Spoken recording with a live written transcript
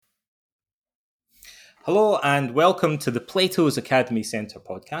Hello and welcome to the Plato's Academy Centre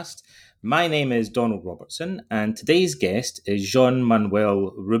podcast. My name is Donald Robertson and today's guest is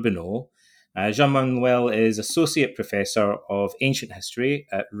Jean-Manuel Rubineau. Jean-Manuel is Associate Professor of Ancient History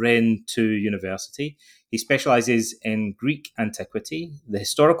at Rennes 2 University. He specialises in Greek antiquity, the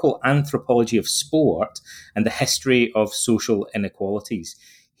historical anthropology of sport, and the history of social inequalities.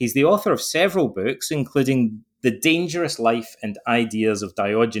 He's the author of several books, including The Dangerous Life and Ideas of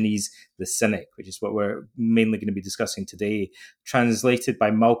Diogenes the Cynic, which is what we're mainly going to be discussing today, translated by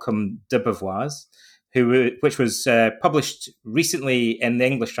Malcolm de Beauvois, which was published recently in the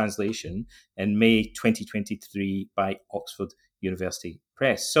English translation in May 2023 by Oxford University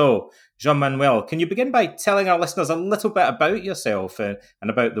Press. So, Jean-Manuel, can you begin by telling our listeners a little bit about yourself and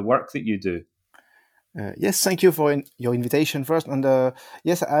about the work that you do? Yes, thank you for your invitation first. And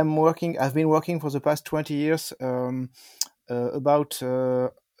yes, I've been working for the past 20 years about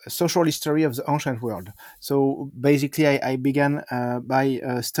social history of the ancient world. So basically, I began by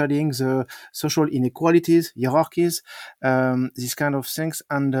studying the social inequalities, hierarchies, these kind of things,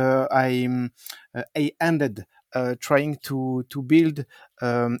 and I ended trying to build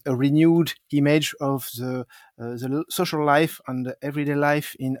a renewed image of the social life and the everyday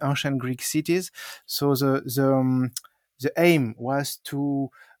life in ancient Greek cities. So the aim was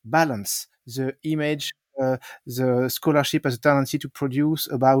to balance the image. The scholarship has a tendency to produce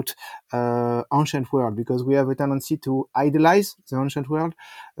about ancient world, because we have a tendency to idolize the ancient world,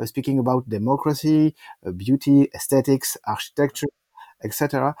 speaking about democracy, beauty, aesthetics, architecture,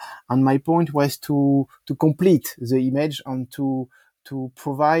 etc. And my point was to complete the image and to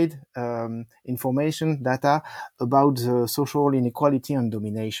provide information, data about the social inequality and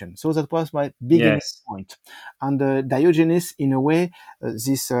domination. So that was my beginning point. And Diogenes, in a way,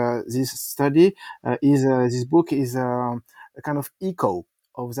 this study this book is a kind of echo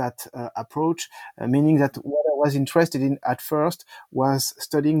of that approach, meaning that what I was interested in at first was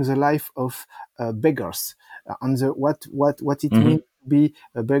studying the life of beggars and what it means to be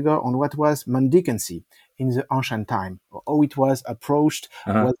a beggar, and what was mendicancy in the ancient time, how it was approached,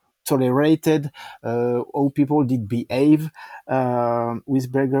 was tolerated, how people did behave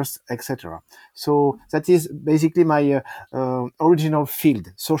with beggars, etc. So that is basically my original field,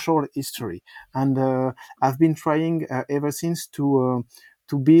 social history, and I've been trying ever since to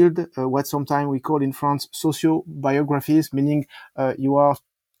build what sometimes we call in France socio-biographies, meaning you are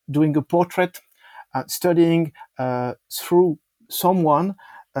doing a portrait, studying through someone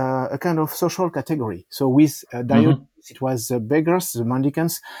a kind of social category. So with Diogenes, it was the beggars, the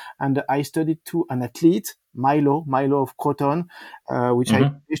mendicants, and I studied too an athlete, Milo of Croton, which I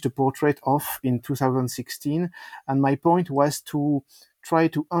published a portrait of in 2016. And my point was to try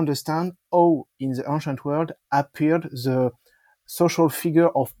to understand how in the ancient world appeared the social figure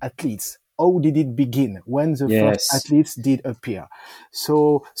of athletes. How did it begin? When the first athletes did appear?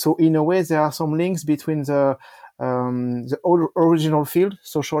 So in a way, there are some links between the original field,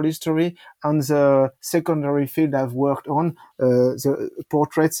 social history, and the secondary field I've worked on, the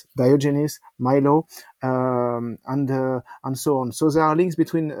portraits, Diogenes, Milo, and so on. So there are links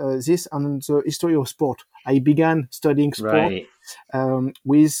between this and the history of sport. I began studying sport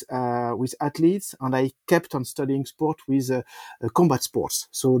with athletes, and I kept on studying sport with combat sports.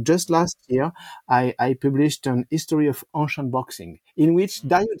 So just last year, I published an history of ancient boxing, in which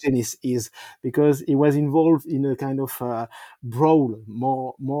Diogenes is, because he was involved in a kind of brawl,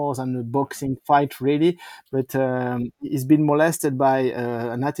 more than a boxing fight, really. But he's been molested by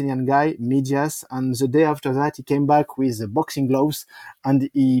an Athenian guy, Midias, and the day after that, he came back with boxing gloves, and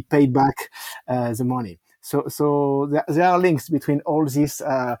he paid back the money. So there are links between all these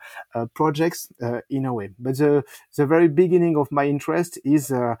projects in a way. But the very beginning of my interest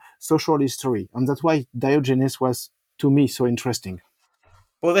is social history, and that's why Diogenes was, to me, so interesting.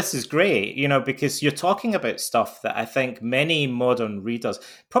 Well, this is great, because you're talking about stuff that I think many modern readers,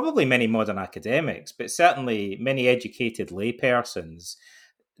 probably many modern academics, but certainly many educated laypersons,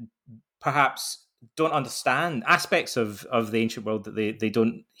 perhaps don't understand aspects of the ancient world that they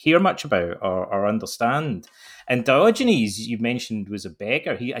don't hear much about or understand. And Diogenes, you mentioned, was a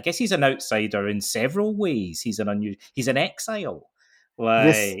beggar. I guess he's an outsider in several ways. He's an exile.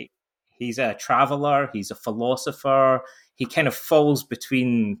 Yes. He's a traveler. He's a philosopher. He kind of falls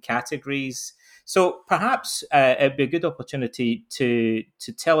between categories. So perhaps it'd be a good opportunity to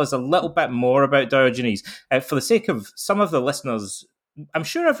tell us a little bit more about Diogenes, for the sake of some of the listeners. I'm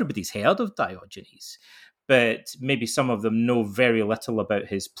sure everybody's heard of Diogenes, but maybe some of them know very little about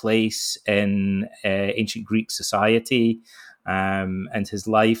his place in ancient Greek society and his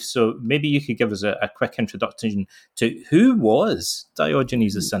life. So maybe you could give us a quick introduction to who was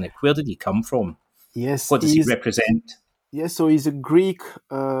Diogenes the Cynic? Where did he come from? Yes, What does he represent? yes, so he's a Greek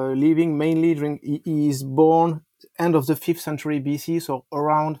living mainly during. He is born end of the 5th century BC, so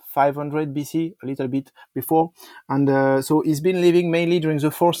around 500 BC, a little bit before, and so he's been living mainly during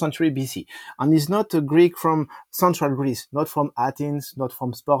the 4th century BC, and he's not a Greek from central Greece, not from Athens, not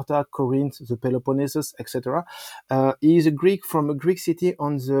from Sparta, Corinth, the Peloponnesus, etc. He is a Greek from a Greek city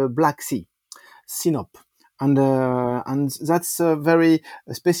on the Black Sea, Sinop. And that's a very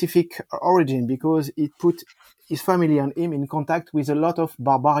specific origin because it put his family and him in contact with a lot of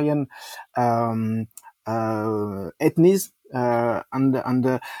barbarian um, ethnies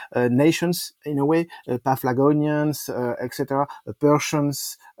and nations in a way, Paphlagonians, etc.,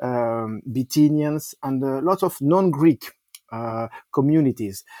 Persians, Bithynians, and lots of non-Greek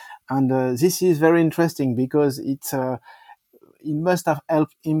communities. And this is very interesting because it must have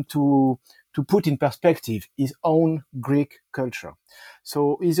helped him to put in perspective his own Greek culture.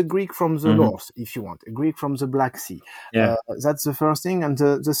 So he's a Greek from the Hmm. north, if you want, a Greek from the Black Sea. Yeah. That's the first thing. And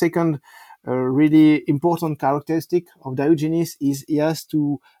the second really important characteristic of Diogenes is he has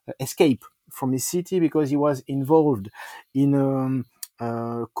to escape from his city because he was involved in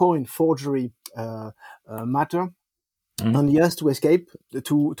coin forgery matter, Hmm. and he has to escape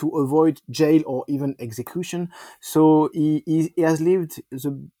to avoid jail or even execution. So he has lived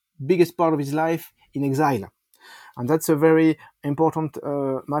the biggest part of his life in exile, and that's a very important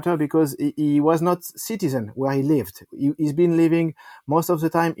matter because he was not citizen where he lived. He's been living most of the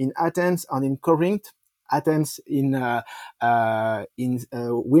time in Athens and in Corinth. Athens in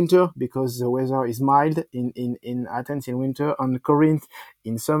winter because the weather is mild in Athens in winter, and Corinth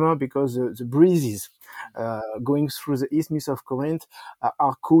in summer because the breezes going through the isthmus of Corinth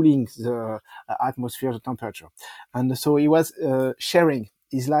are cooling the atmosphere, the temperature. And so he was sharing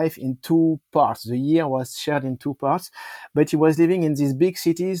his life in two parts. The year was shared in two parts, but he was living in these big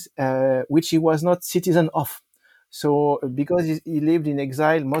cities, which he was not citizen of. So because he lived in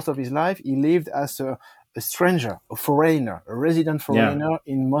exile most of his life, he lived as a stranger, a foreigner, a resident Yeah. foreigner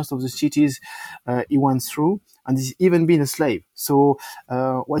in most of the cities he went through, and he's even been a slave. So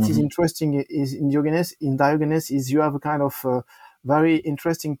what is Hmm. interesting is in Diogenes is you have a kind of very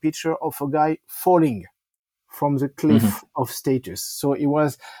interesting picture of a guy falling from the Hmm. cliff of status. So he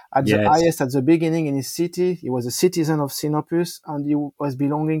was at the Yes. highest at the beginning in his city. He was a citizen of Sinopus and he was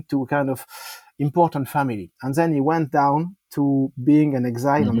belonging to a kind of important family. And then he went down to being an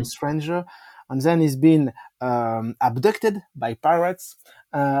exile and a Hmm. stranger. And then he's been abducted by pirates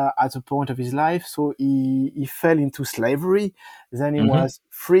at a point of his life. So he fell into slavery. Then he Hmm. was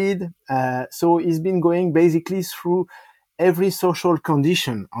freed. So he's been going basically through every social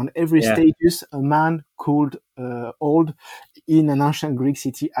condition, on every Yeah. status a man could hold in an ancient Greek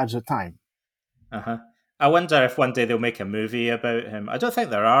city at the time. Uh-huh. I wonder if one day they'll make a movie about him. I don't think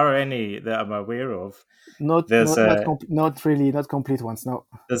there are any that I'm aware of. There's a Not really, not complete ones. No.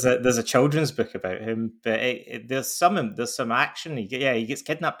 there's a children's book about him, but there's some action. He gets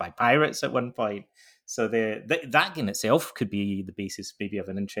kidnapped by pirates at one point. So that in itself could be the basis maybe of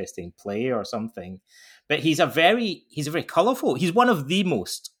an interesting play or something. But he's a very colourful. He's one of the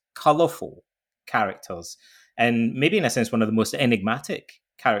most colourful characters, and maybe in a sense one of the most enigmatic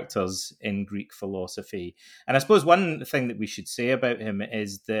characters in Greek philosophy. And I suppose one thing that we should say about him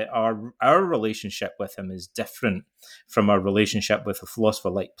is that our relationship with him is different from our relationship with a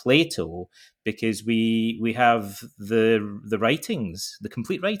philosopher like Plato, because we have the writings, the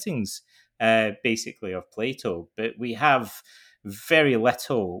complete writings, basically of Plato, but we have very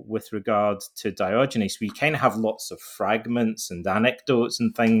little with regard to Diogenes. We kind of have lots of fragments and anecdotes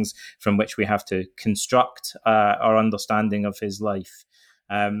and things from which we have to construct our understanding of his life.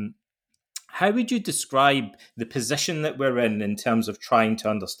 Um, how would you describe the position that we're in terms of trying to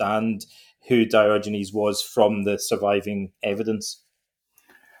understand who Diogenes was from the surviving evidence?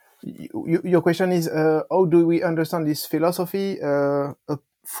 Your question is how do we understand this philosophy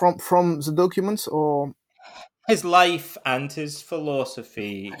from the documents, or His life and his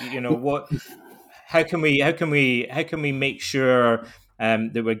philosophy. What? How can we make sure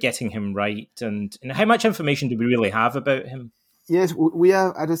that we're getting him right, and how much information do we really have about him? yes, we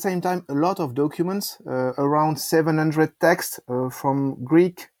have at the same time a lot of documents, around 700 texts from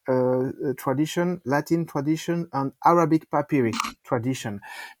Greek tradition, Latin tradition, and Arabic papyri tradition,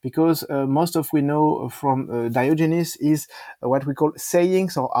 because most of we know from Diogenes is what we call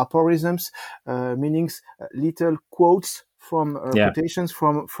sayings or aphorisms, meanings little quotes from Yeah. quotations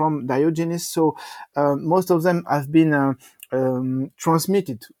from Diogenes. So most of them have been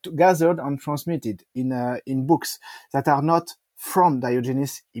transmitted, gathered and transmitted in books that are not from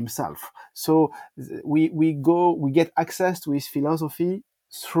Diogenes himself. So we get access to his philosophy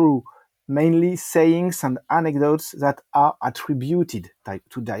through mainly sayings and anecdotes that are attributed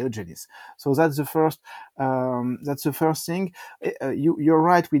to Diogenes. So that's the first. That's the first thing. You're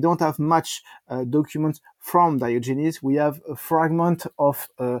right. We don't have much documents from Diogenes. We have a fragment of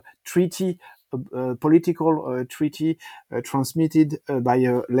a treaty, a political treaty transmitted by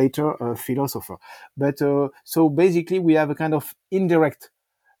a later philosopher. But so basically, we have a kind of indirect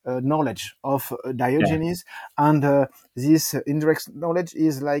knowledge of Yeah. Diogenes, and this indirect knowledge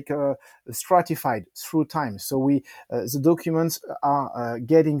is like stratified through time. So we the documents are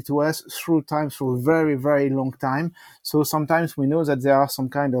getting to us through time, through a very very long time. So sometimes we know that there are some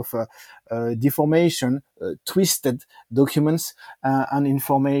kind of deformation, twisted documents and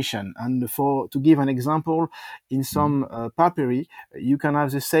information. And for to give an example, in Mhm. some papyri, you can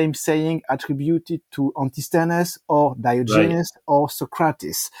have the same saying attributed to Antisthenes or Right. Diogenes or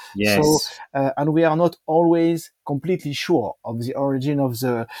Socrates. So, Yes. and we are not always completely sure of the origin of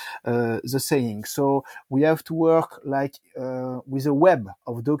the saying. So we have to work like with a web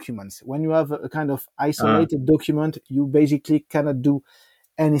of documents. When you have a kind of Uh, isolated document, you basically cannot do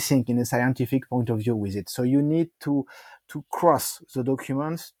anything in a scientific point of view with it. So you need to cross the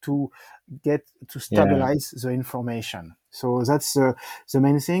documents to get to yeah. stabilize the information. So that's the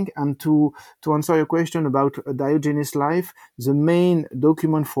main thing. And to answer your question about Diogenes' life, the main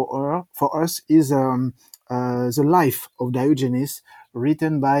document for us is the life of Diogenes,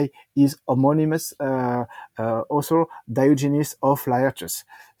 written by his homonymous author Diogenes of Laertius.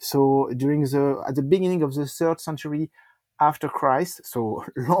 So during the at the beginning of the third century after Christ, so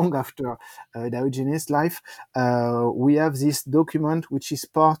long after Diogenes' life, we have this document which is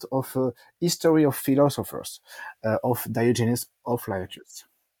part of a history of philosophers of Diogenes of Laertius.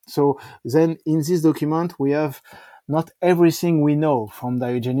 So then in this document we have not everything we know from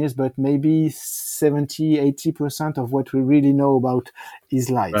Diogenes, but maybe 70, 80% of what we really know about his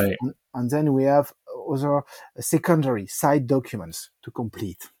life. Right. And then we have other secondary side documents to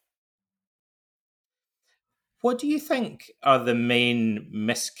complete. What do you think are the main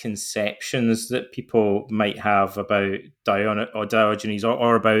misconceptions that people might have about Diogenes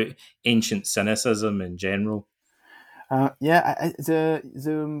or about ancient cynicism in general?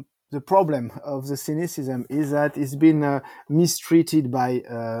 The problem of the cynicism is that it's been mistreated by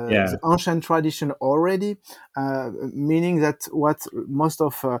the Yeah. ancient tradition already, meaning that what most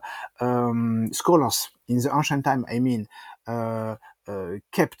of scholars in the ancient time, I mean,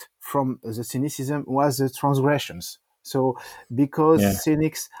 kept from the cynicism was the transgressions. So, because Yeah.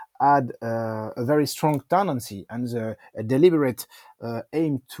 cynics had a very strong tendency and a deliberate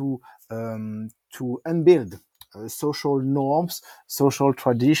aim to unbuild social norms, social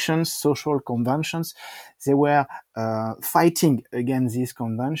traditions, social conventions. They were fighting against these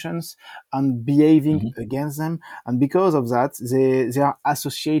conventions and behaving Mhm. against them. And because of that, they are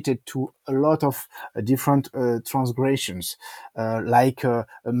associated to a lot of different transgressions, like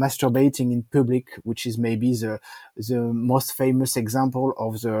masturbating in public, which is maybe the most famous example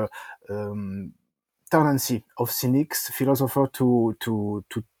of the um, tendency of cynics, philosopher to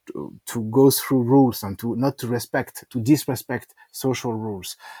go through rules and to not to respect, to disrespect social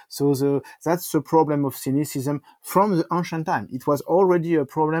rules. So that's the problem of cynicism from the ancient time. It was already a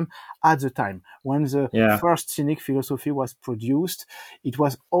problem at the time when the Yeah. first cynic philosophy was produced. It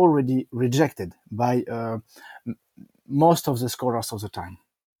was already rejected by most of the scholars of the time.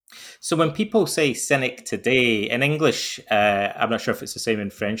 So when people say cynic today in English, I'm not sure if it's the same in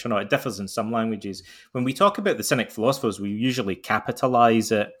French or not. It differs in some languages. When we talk about the cynic philosophers, we usually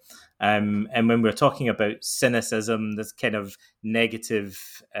capitalize it. And when we're talking about cynicism, this kind of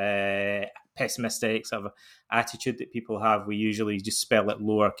negative, pessimistic sort of attitude that people have, we usually just spell it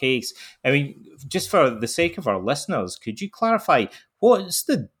lowercase. I mean, just for the sake of our listeners, could you clarify what's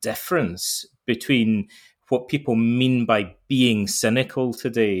the difference between what people mean by being cynical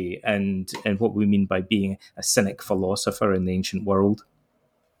today and what we mean by being a cynic philosopher in the ancient world?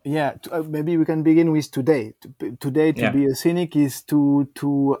 Yeah, maybe we can begin with today. Today, to Yeah. be a cynic is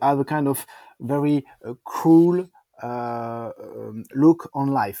to have a kind of very cruel look on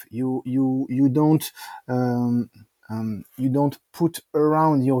life. You don't put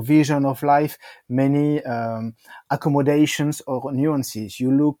around your vision of life many accommodations or nuances.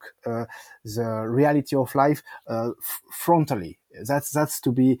 You look the reality of life frontally. That's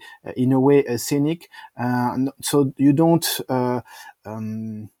to be in a way a cynic. So you don't.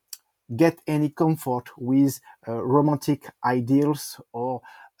 Get any comfort with romantic ideals or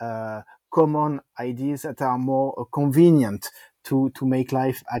uh, common ideas that are more convenient to make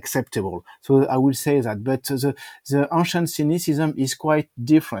life acceptable. So I will say that. But the ancient cynicism is quite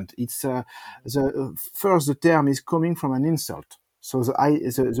different. It's first the term is coming from an insult. So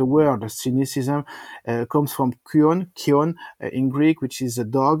the word cynicism comes from kion in Greek, which is a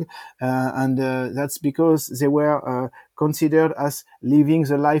dog, and that's because they were considered as living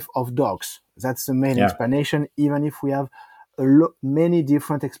the life of dogs. That's the main Yeah. explanation, even if we have many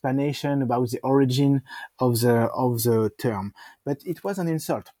different explanations about the origin of the term. But it was an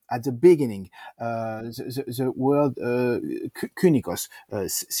insult at the beginning. The word kynikos,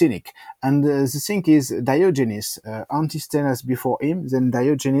 cynic, and the thing is Diogenes, Antisthenes before him, then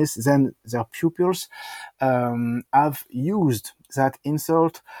Diogenes, then their pupils have used that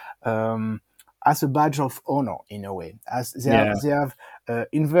insult. As a badge of honor in a way, as Yeah. they have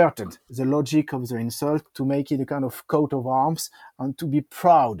inverted the logic of the insult to make it a kind of coat of arms and to be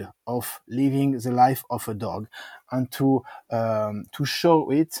proud of living the life of a dog and to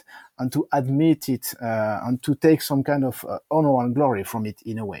show it and to admit it and to take some kind of honor and glory from it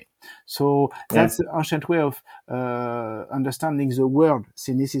in a way. So Yeah. that's the ancient way of understanding the word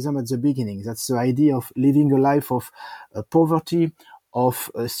cynicism at the beginning. That's the idea of living a life of poverty,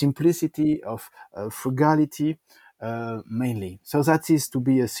 of simplicity, of frugality, mainly. So that is to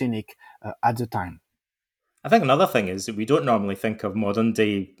be a cynic at the time. I think another thing is that we don't normally think of modern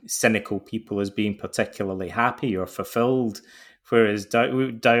day cynical people as being particularly happy or fulfilled, whereas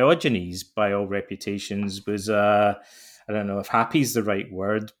Diogenes, by all reputations, was I don't know if happy is the right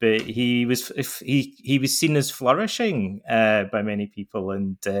word, but he was if he was seen as flourishing by many people,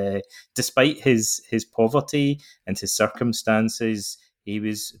 and despite his poverty and his circumstances, he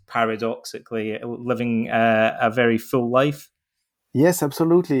was paradoxically living a very full life. Yes,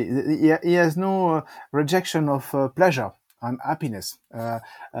 absolutely. He has no rejection of pleasure and happiness. Yeah.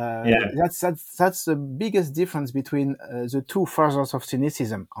 That's the biggest difference between the two fathers of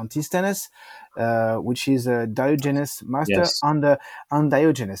cynicism: Antisthenes, which is Diogenes' master, Yes. and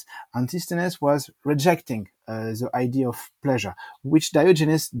Diogenes. Antisthenes was rejecting the idea of pleasure, which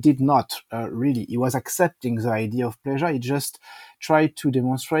Diogenes did not really. He was accepting the idea of pleasure. He just tried to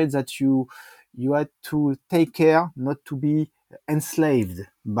demonstrate that you had to take care not to be enslaved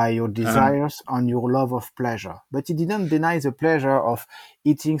by your Uh-huh. desires and your love of pleasure. But he didn't deny the pleasure of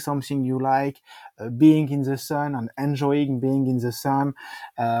eating something you like, being in the sun and enjoying being in the sun,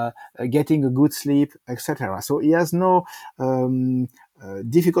 getting a good sleep, etc. So he has no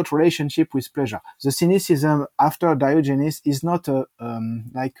difficult relationship with pleasure. The cynicism after Diogenes is not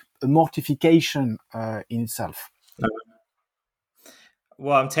like a mortification in itself.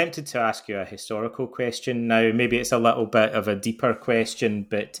 Well, I'm tempted to ask you a historical question now. Maybe it's a little bit of a deeper question,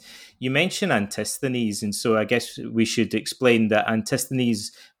 but you mentioned Antisthenes, and so I guess we should explain that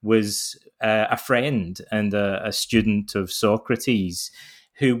Antisthenes was a friend and a student of Socrates,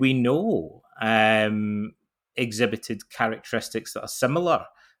 who we know exhibited characteristics that are similar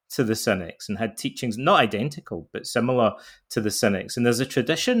to the Cynics and had teachings not identical but similar to the Cynics. And there's a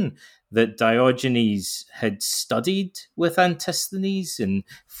tradition that Diogenes had studied with Antisthenes and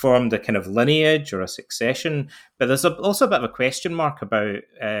formed a kind of lineage or a succession. But there's also a bit of a question mark about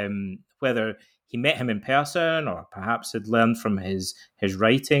whether he met him in person or perhaps had learned from his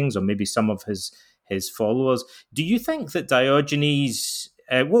writings or maybe some of his followers. Do you think that Diogenes?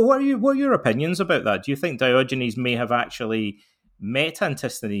 What are your opinions about that? Do you think Diogenes may have actually met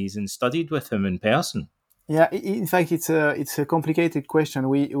Antisthenes and studied with him in person? Yeah, in fact, it's a complicated question.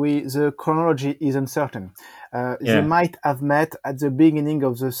 We the chronology is uncertain. They Yeah. might have met at the beginning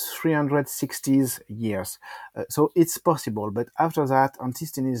of the 360s years, so it's possible. But after that,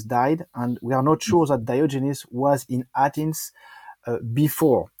 Antisthenes died, and we are not sure that Diogenes was in Athens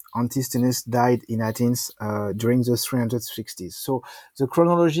before Antisthenes died in Athens during the 360s. So the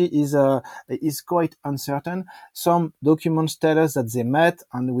chronology is quite uncertain. Some documents tell us that they met,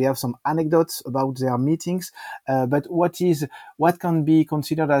 and we have some anecdotes about their meetings. But what can be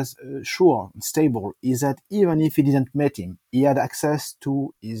considered as sure, stable, is that even if he didn't meet him, he had access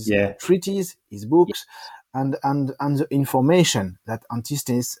to his Yeah. treatise, his books, and the information that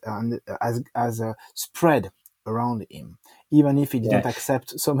Antisthenes has spread around him, even if he Yeah. didn't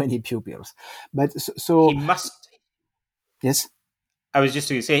accept so many pupils. But He so must. yes. I was just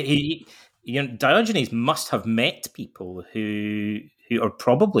going to say Diogenes must have met people who or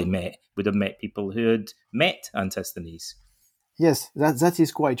probably would have met people who had met Antisthenes. Yes, that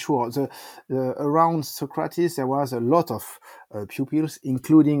is quite sure. Around Socrates, there was a lot of pupils,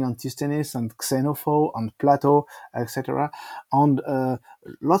 including Antisthenes and Xenophon and Plato, etc. And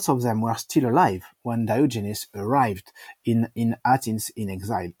lots of them were still alive when Diogenes arrived in Athens in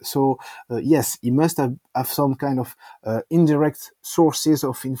exile. So yes, he must have some kind of indirect sources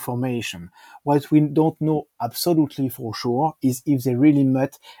of information. What we don't know absolutely for sure is if they really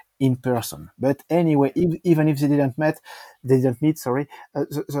met in person. But anyway, even if they didn't meet. Sorry,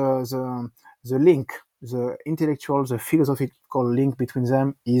 the link, the intellectual, the philosophical link between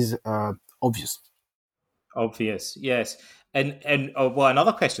them is obvious. Obvious, yes. And well,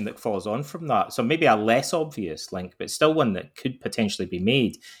 another question that follows on from that, so maybe a less obvious link, but still one that could potentially be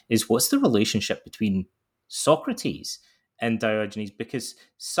made, is what's the relationship between Socrates and Diogenes? Because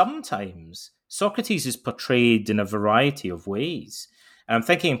sometimes Socrates is portrayed in a variety of ways. And I'm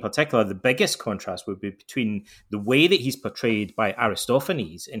thinking in particular, the biggest contrast would be between the way that he's portrayed by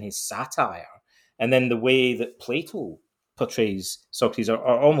Aristophanes in his satire, and then the way that Plato portrays Socrates are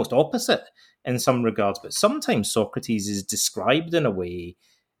almost opposite in some regards, but sometimes Socrates is described in a way,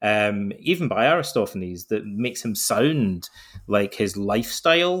 even by Aristophanes, that makes him sound like his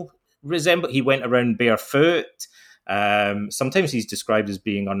lifestyle resemble. He went around barefoot. Sometimes he's described as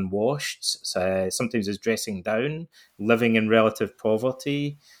being unwashed. Sometimes as dressing down, living in relative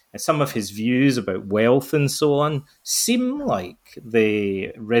poverty. And some of his views about wealth and so on seem like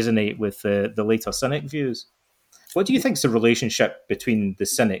they resonate with the later Cynic views. What do you think is the relationship between the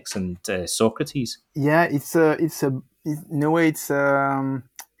Cynics and Socrates? Yeah, in a way it's a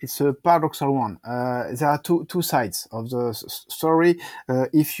paradoxal one. There are two sides of the story.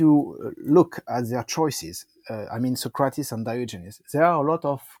 If you look at their choices, I mean Socrates and Diogenes, there are a lot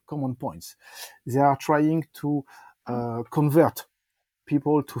of common points. They are trying to convert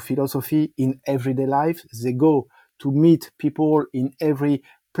people to philosophy in everyday life. They go to meet people in every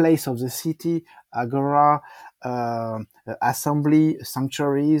place of the city, agora, assembly,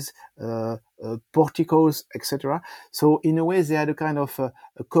 sanctuaries, porticos, etc. So in a way, they had a kind of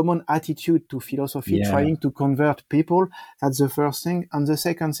a common attitude to philosophy, Yeah, trying to convert people. That's the first thing. And the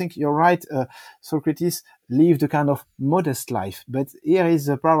second thing, you're right, Socrates lived a kind of modest life. But here is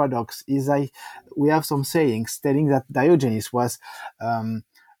the paradox: we have some sayings telling that Diogenes was um,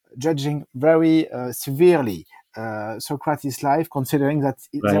 judging very severely Socrates' life, considering that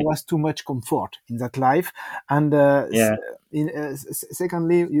there right. was too much comfort in that life. And Yeah,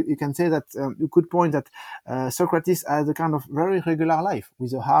 secondly, you can say that you could point that Socrates had a kind of very regular life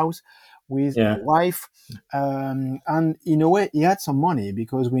with a house, with a yeah, wife, and in a way he had some money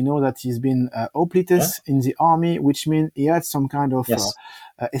because we know that he's been yeah. hoplites in the army, which means he had some kind of Yes.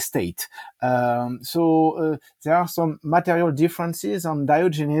 estate. So there are some material differences, and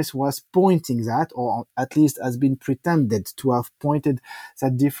Diogenes was pointing that, or at least has been pretended to have pointed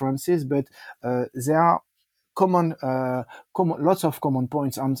that differences, but there are lots of common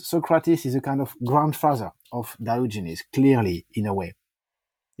points, and Socrates is a kind of grandfather of Diogenes, clearly, in a way.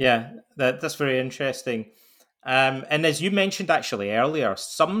 Yeah, that's very interesting. And as you mentioned actually earlier,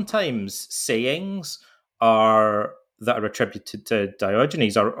 sometimes sayings are that are attributed to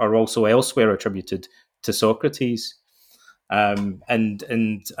Diogenes are also elsewhere attributed to Socrates. And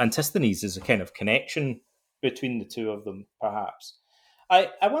Antisthenes is a kind of connection between the two of them, perhaps. I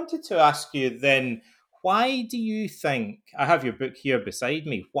wanted to ask you then, why do you think, I have your book here beside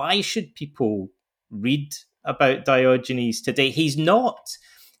me, why should people read about Diogenes today? He's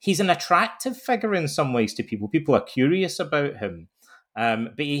an attractive figure in some ways to people. People are curious about him.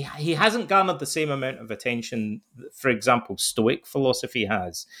 But he hasn't garnered the same amount of attention, for example, Stoic philosophy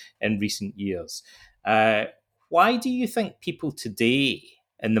has in recent years. Uh, why do you think people today,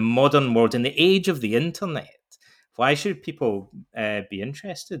 in the modern world, in the age of the internet, why should people be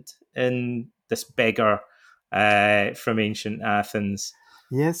interested in this beggar from ancient Athens?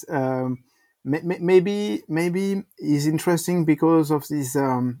 Yes, maybe is interesting because of this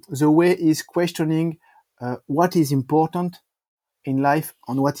the way he's questioning what is important in life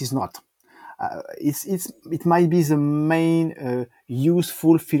and what is not. It might be the main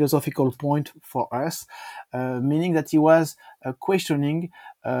useful philosophical point for us, meaning that he was questioning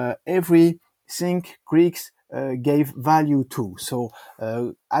everything Greeks gave value to. So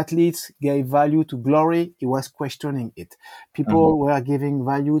athletes gave value to glory. He was questioning it. Mhm. People were giving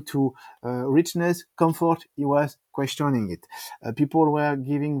value to richness, comfort. He was questioning it. People were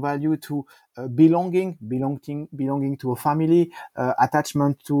giving value to belonging to a family,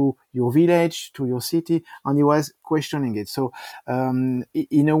 attachment to your village, to your city, and he was questioning it. So,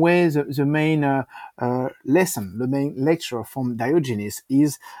 in a way, the main lesson, the main lecture from Diogenes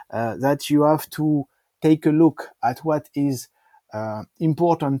is that you have to take a look at what is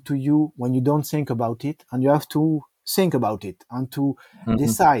important to you when you don't think about it, and you have to think about it and to Mhm.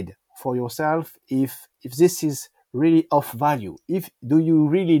 decide for yourself if this is really of value. If do you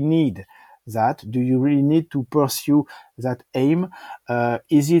really need that? Do you really need to pursue that aim?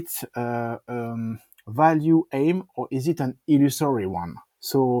 Is it value aim, or is it an illusory one?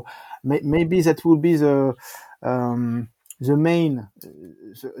 So maybe that will be um, the main,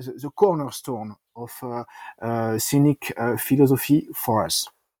 the cornerstone of Cynic philosophy for us.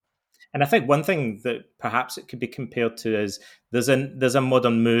 And I think one thing that perhaps it could be compared to is there's a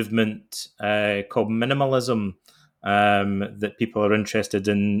modern movement called minimalism that people are interested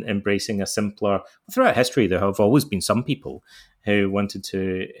in embracing a simpler. Throughout history, there have always been some people who wanted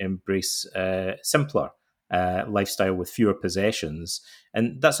to embrace simpler lifestyle with fewer possessions,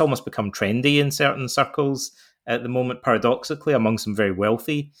 and that's almost become trendy in certain circles at the moment. Paradoxically, among some very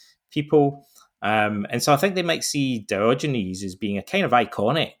wealthy people. And so I think they might see Diogenes as being a kind of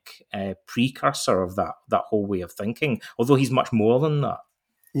iconic precursor of that whole way of thinking, although he's much more than that.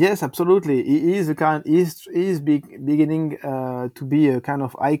 Yes, absolutely. He is a kind. Beginning to be a kind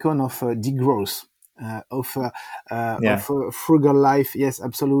of icon of degrowth, Yeah, frugal life. Yes,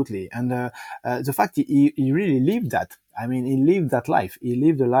 absolutely. And the fact he really lived that. I mean, he lived that life. He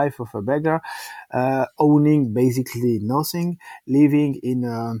lived the life of a beggar, owning basically nothing, living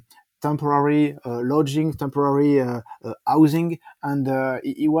in temporary lodging, temporary housing, and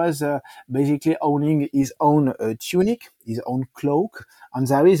he was basically owning his own tunic, his own cloak, and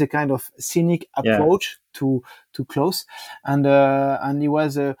there is a kind of cynic yeah, approach to clothes, and he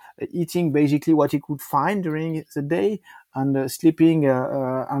was eating basically what he could find during the day, and sleeping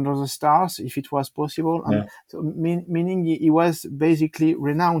under the stars if it was possible, and yeah, so meaning he was basically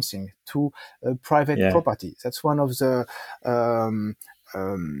renouncing to private yeah. property. That's one of the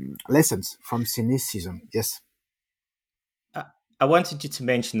lessons from cynicism. Yes. I, I wanted you to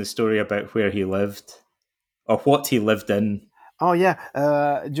mention the story about where he lived or what he lived in. Oh yeah.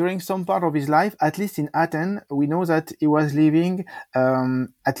 During some part of his life, at least in Athens, we know that he was living,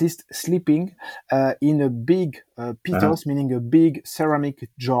 at least sleeping, in a big Uh-huh. pitos, meaning a big ceramic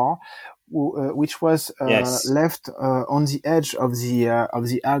jar, which was Yes, left on the edge of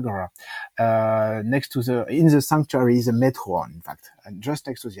the agora, next to the in the sanctuary is a metro, in fact, and just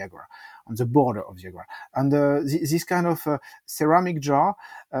next to the agora, on the border of the agora, and this kind of ceramic jar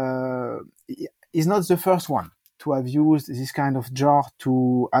uh, is not the first one to have used this kind of jar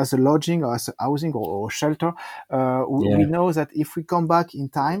to as a lodging or as a housing or shelter. We yeah, know that if we come back in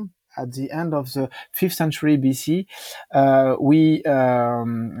time at the end of the 5th century BC, we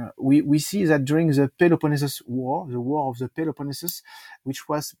see that during the Peloponnesus War, the War of the Peloponnesus, which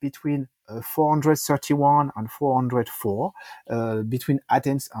was between 431 and 404, between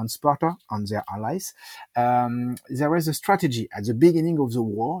Athens and Sparta and their allies, there was a strategy at the beginning of the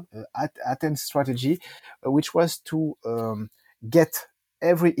war, Athens strategy, which was to get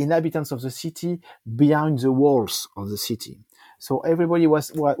every inhabitant of the city behind the walls of the city. So everybody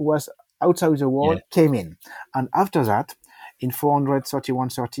was outside the wall, yeah, came in, and after that, in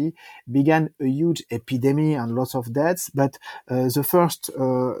 431-30, began a huge epidemic and lots of deaths. But the first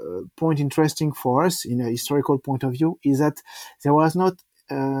point interesting for us in a historical point of view is that there was not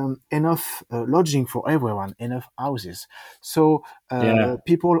enough lodging for everyone, enough houses. So yeah,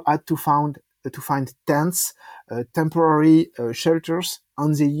 people had to find tents, temporary shelters,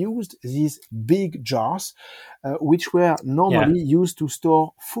 and they used these big jars, which were yeah, normally used to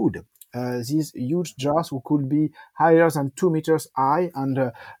store food. These huge jars who could be higher than 2 meters high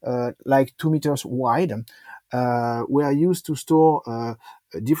and like 2 meters wide were used to store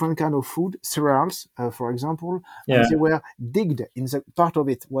different kind of food, cereals, for example, and yeah, they were digged in the part of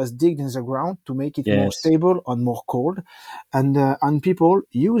it was digged in the ground to make it more yes, stable and more cold, and people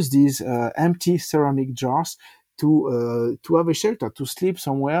use these empty ceramic jars to have a shelter, to sleep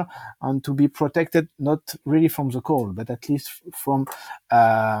somewhere, and to be protected not really from the cold, but at least from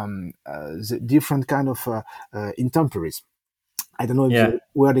the different kind of intemperies. I don't know if yeah. the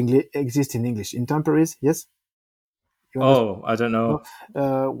word exists in English. Intemperies, yes, you understand? Oh, I don't No?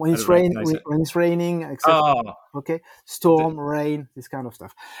 know. When I it's don't recognize it. when it's raining, etc. Oh, Okay, the, storm, rain, this kind of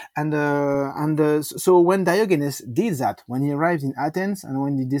stuff, so when Diogenes did that, when he arrived in Athens and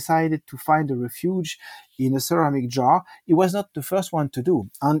when he decided to find a refuge in a ceramic jar, he was not the first one to do,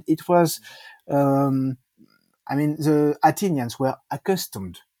 and it was, um, I mean, the Athenians were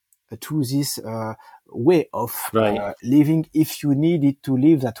accustomed to this way of right. living. If you needed to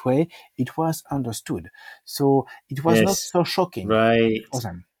live that way, it was understood. So it was not Yes. so shocking Right. for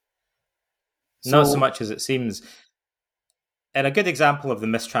them. Not so So much as it seems. And a good example of the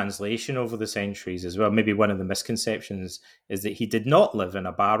mistranslation over the centuries as well, maybe one of the misconceptions, is that he did not live in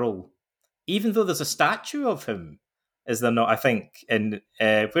a barrel, even though there's a statue of him. Is there not? I think. And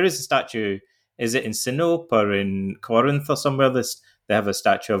where is the statue? Is it in Sinope or in Corinth or somewhere? They have a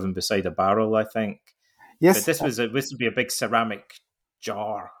statue of him beside a barrel, I think. But yes, this would be a big ceramic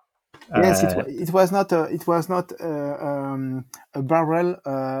jar. Yes, Uh, it was not a barrel.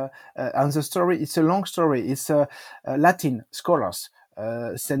 And the story, it's a long story. It's Latin scholars,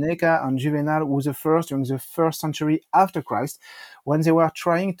 Seneca and Juvenal, who the first during the first century after Christ, when they were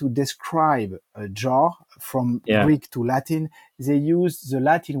trying to describe a jar from yeah, Greek to Latin, they used the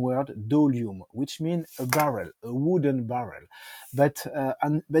Latin word dolium, which means a barrel, a wooden barrel. But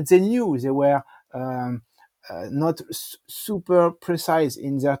they knew they were. Not super precise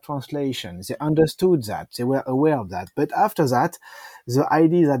in their translation. They understood that, they were aware of that. But after that, the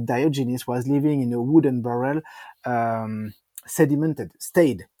idea that Diogenes was living in a wooden barrel sedimented,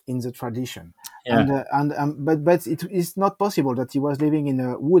 stayed in the tradition. yeah, But it is not possible that he was living in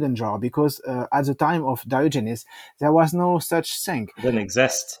a wooden jar because at the time of Diogenes there was no such thing. it didn't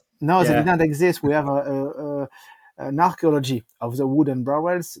exist. No, they did Yeah, not exist. We have an archaeology of the wooden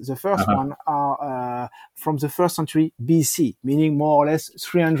barrels. The first uh-huh. one are from the first century BC, meaning more or less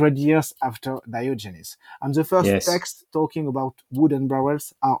 300 years after Diogenes. And the first Yes, texts talking about wooden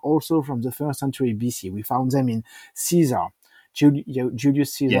barrels are also from the first century BC. We found them in Caesar,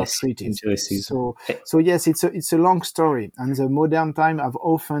 Julius Caesar yes, in treatise. Julius Caesar. So yes, it's a long story, and the modern time have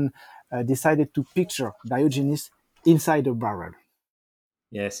often decided to picture Diogenes inside a barrel.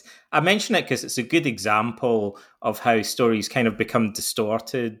 Yes, I mention it because it's a good example of how stories kind of become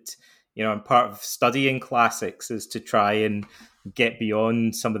distorted. And part of studying classics is to try and get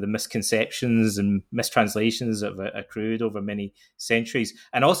beyond some of the misconceptions and mistranslations that have accrued over many centuries.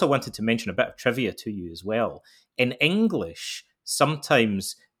 And also wanted to mention a bit of trivia to you as well. In English,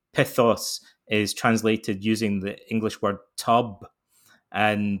 sometimes pithos is translated using the English word tub.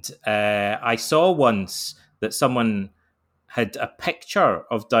 And I saw once that someone had a picture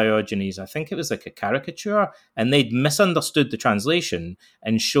of Diogenes. I think it was like a caricature, and they'd misunderstood the translation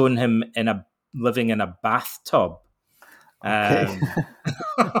and shown him living in a bathtub. Okay. Um,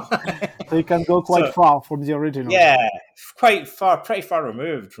 So you can go quite so far from the original. yeah, pretty far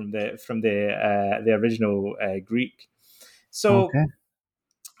removed from the original Greek. So Okay.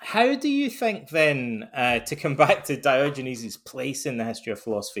 how do you think then, to come back to Diogenes' place in the history of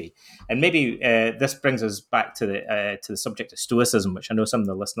philosophy, and maybe this brings us back to the subject of Stoicism, which I know some of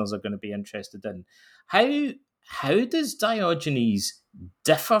the listeners are going to be interested in. How does Diogenes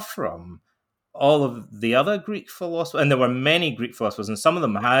differ from all of the other Greek philosophers? And there were many Greek philosophers, and some of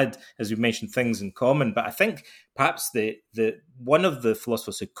them had, as we mentioned, things in common. But I think perhaps the one of the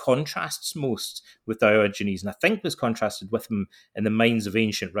philosophers who contrasts most with Diogenes, and I think was contrasted with him in the minds of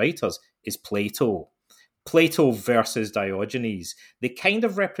ancient writers, is Plato. Plato versus Diogenes. They kind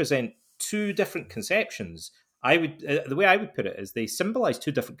of represent two different conceptions. The way I would put it is they symbolize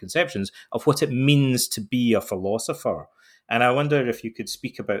two different conceptions of what it means to be a philosopher. And I wonder if you could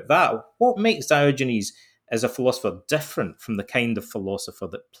speak about that. What makes Diogenes as a philosopher different from the kind of philosopher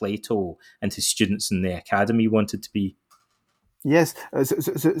that Plato and his students in the academy wanted to be? Yes,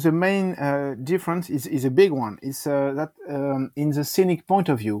 the main difference is a big one. It's that in the Cynic point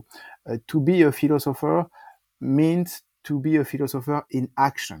of view, to be a philosopher means to be a philosopher in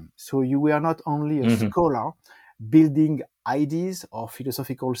action. So you are not only a Mm-hmm. scholar building ideas or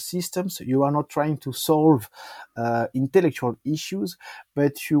philosophical systems. You are not trying to solve intellectual issues,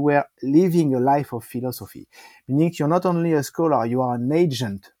 but you were living a life of philosophy. Meaning you're not only a scholar, you are an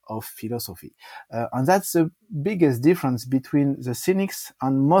agent of philosophy. And that's the biggest difference between the Cynics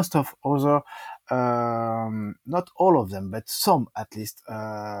and most of other, not all of them, but some at least,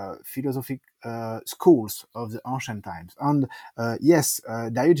 philosophic schools of the ancient times. And yes,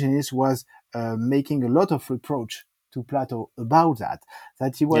 Diogenes was making a lot of reproach to Plato about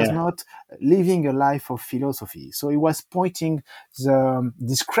that he was Yeah. not living a life of philosophy. So he was pointing the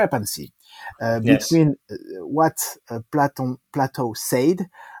discrepancy Yes. between what Plato said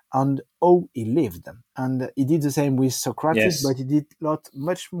and how he lived. And he did the same with Socrates, Yes. but he did lot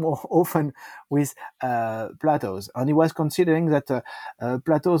much more often with Plato's. And he was considering that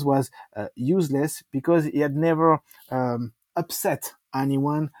Plato's was useless because he had never upset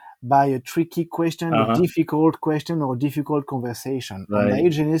anyone by a tricky question, a Uh-huh. difficult question, or difficult conversation. And Right.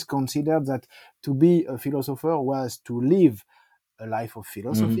 Diogenes considered that to be a philosopher was to live a life of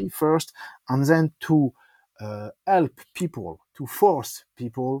Mm-hmm. philosophy first, and then to help people, to force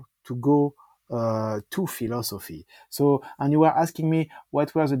people to go to philosophy. So, and you were asking me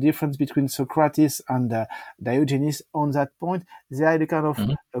what was the difference between Socrates and Diogenes on that point. They had a kind of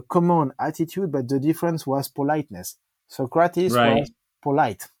Mm-hmm. a common attitude, but the difference was politeness. Socrates was Right.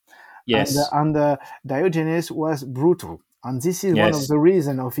 polite, and Yes. Diogenes was brutal. And this is one of Yes. the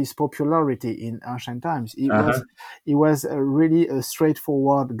reasons of his popularity in ancient times. Uh-huh. He was really a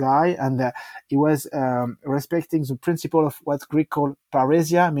straightforward guy, and he was respecting the principle of what Greek called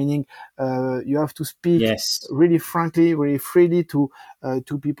paresia, meaning you have to speak Yes. really frankly, really freely to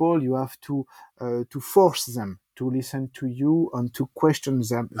people. You have to force them to listen to you and to question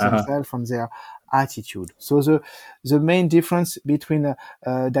Uh-huh. themselves and their attitude. So the main difference between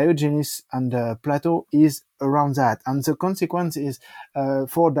Diogenes and Plato is around that, and the consequence is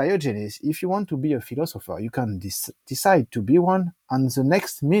for Diogenes, if you want to be a philosopher, you can decide to be one, and the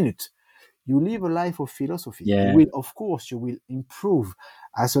next minute you live a life of philosophy. You Yeah. will, of course, you will improve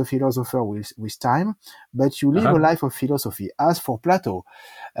as a philosopher with time, but you live a Uh-huh. life of philosophy. As for Plato,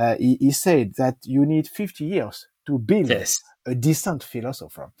 he said that you need 50 years to build Yes. a decent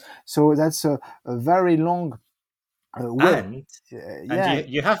philosopher. So that's a very long way. And and Yeah,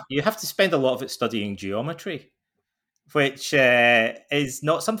 you have to spend a lot of it studying geometry, which is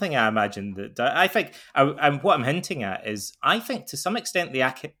not something I imagine that I think. What I'm hinting at is I think to some extent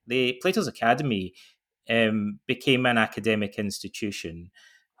the Plato's Academy became an academic institution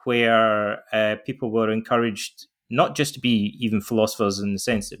where people were encouraged not just to be even philosophers in the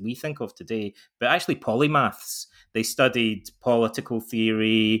sense that we think of today, but actually polymaths. They studied political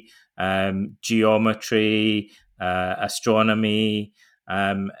theory, geometry, astronomy,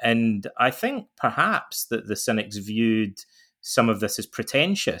 and I think perhaps that the Cynics viewed some of this as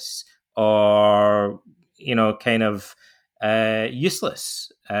pretentious or, kind of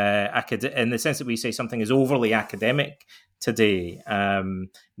useless in the sense that we say something is overly academic today.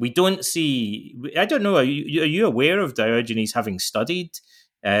 We don't see, I don't know, are you aware of Diogenes having studied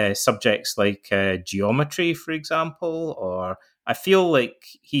subjects like geometry, for example? Or I feel like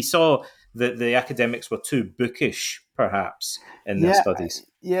he saw that the academics were too bookish, perhaps, in their yeah, studies.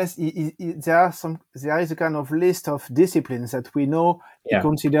 yes. There are some. There is a kind of list of disciplines that we know he Yeah,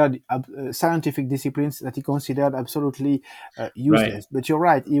 considered scientific disciplines that he considered absolutely right. useless. But you're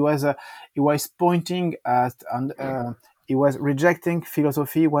right. He was pointing at and he was rejecting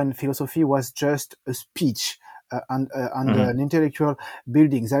philosophy when philosophy was just a speech and Hmm. an intellectual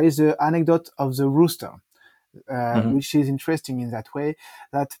building. There is the anecdote of the rooster, Hmm. which is interesting in that way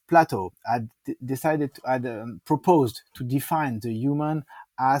that Plato had proposed to define the human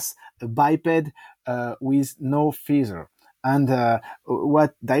as a biped with no feather. And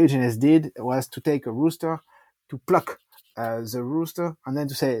what Diogenes did was to take a rooster, to pluck the rooster, and then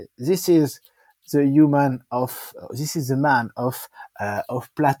to say, this is the man of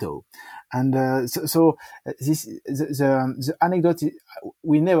Plato. And this the anecdote,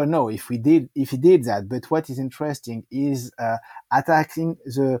 we never know if he did that. But what is interesting is attacking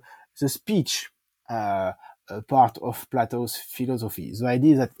the speech part of Plato's philosophy. The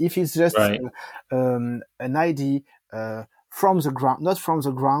idea that if it's just Right. an idea from the ground, not from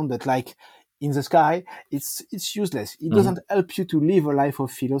the ground, but like in the sky, it's useless. It Hmm. doesn't help you to live a life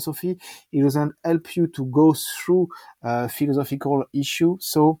of philosophy. It doesn't help you to go through philosophical issue.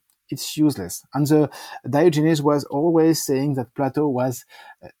 So it's useless. And the Diogenes was always saying that Plato was,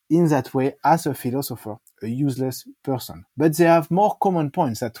 in that way, as a philosopher, a useless person. But they have more common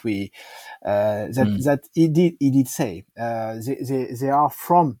points that that he did say. They are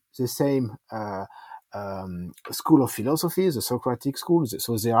from the same school of philosophy, the Socratic school.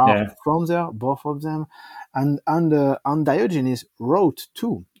 So they are Yeah. from there, both of them, and Diogenes wrote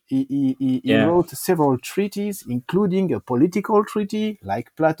too. He Yeah. wrote several treatises, including a political treaty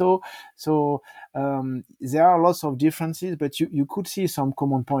like Plato. So there are lots of differences, but you could see some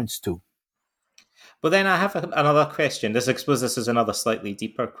common points too. But then I have another question. I suppose this is another slightly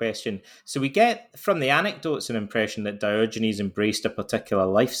deeper question. So we get from the anecdotes an impression that Diogenes embraced a particular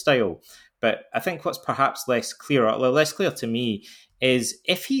lifestyle. But I think what's perhaps less clear to me, is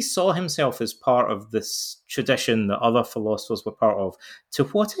if he saw himself as part of this tradition that other philosophers were part of, to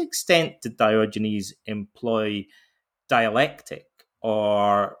what extent did Diogenes employ dialectic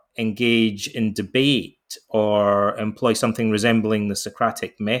or engage in debate or employ something resembling the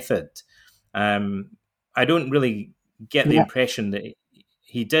Socratic method? Um, I don't really get the Yeah. impression that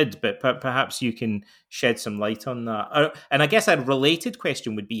he did, but perhaps you can shed some light on that. And I guess a related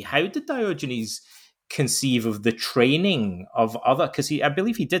question would be, how did Diogenes conceive of the training of other? Because I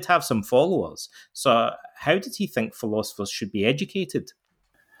believe he did have some followers. So how did he think philosophers should be educated?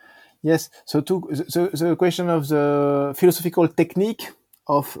 Yes. So the question of the philosophical technique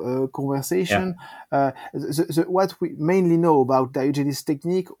of Yeah, conversation, what we mainly know about Diogenes'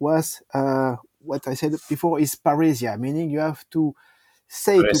 technique was what I said before is paresia, meaning you have to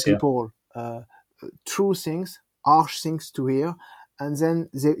say to Paris, yeah. people true things, harsh things to hear, and then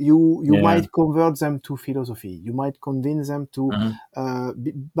you Yeah. might convert them to philosophy. You might convince them to Uh-huh.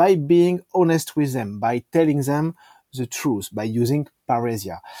 by being honest with them, by telling them the truth, by using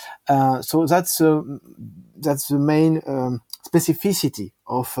paresia. So that's the main specificity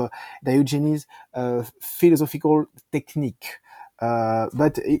of Diogenes' philosophical technique.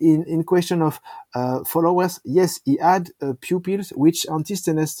 But in question of followers, yes, he had pupils, which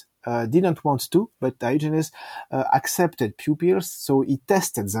Antisthenes didn't want to, but Diogenes accepted pupils, so he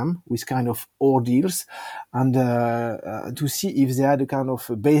tested them with kind of ordeals, and to see if they had a kind of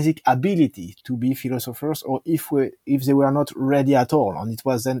basic ability to be philosophers, or if they were not ready at all, and it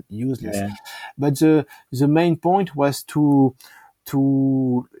was then useless. Yeah. But the main point was to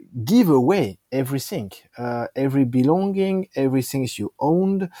give away everything, every belonging, everything you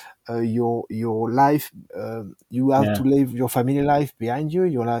owned, your life. You have Yeah. to leave your family life behind you.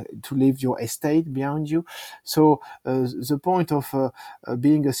 You have to leave your estate behind you. So the point of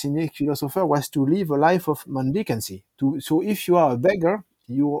being a Cynic philosopher was to live a life of mendicancy. So if you are a beggar,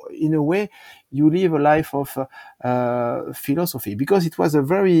 you in a way you live a life of philosophy, because it was a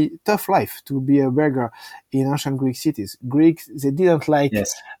very tough life to be a beggar in ancient Greek cities. Greeks, they didn't like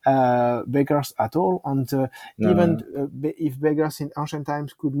Yes. beggars at all, and even No. if beggars in ancient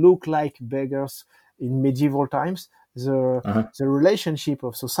times could look like beggars in medieval times, Uh-huh. the relationship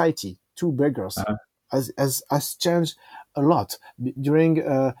of society to beggars Uh-huh. has changed a lot. During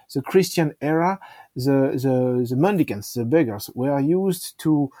the Christian era, the mendicants, the beggars, were used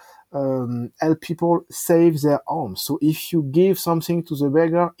to help people save their alms. So if you give something to the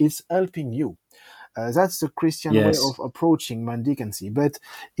beggar, it's helping you. That's the Christian way Yes. of approaching mendicancy. But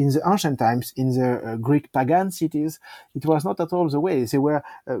in the ancient times, in the Greek pagan cities, it was not at all the way. They were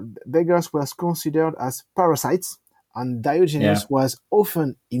beggars were considered as parasites, and Yeah. Diogenes was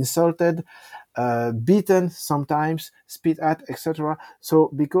often insulted, beaten sometimes, spit at, etc.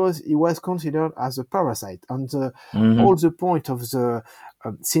 So because he was considered as a parasite, and all Hmm. the point of the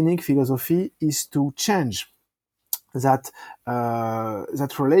Cynic philosophy is to change that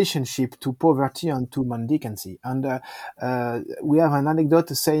relationship to poverty and to mendicancy. And we have an anecdote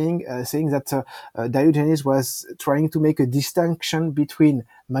saying that Diogenes was trying to make a distinction between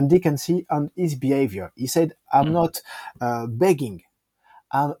mendicancy and his behavior. He said, "I'm not begging.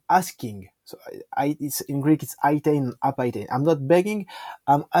 I'm asking." So it's in Greek, it's aitein and apaitein. I'm not begging.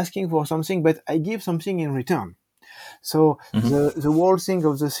 I'm asking for something, but I give something in return. So Hmm. the whole thing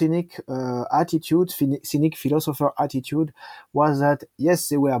of the cynic attitude, cynic philosopher attitude, was that yes,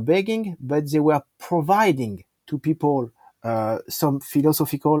 they were begging, but they were providing to people some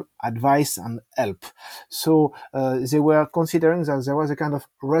philosophical advice and help. So they were considering that there was a kind of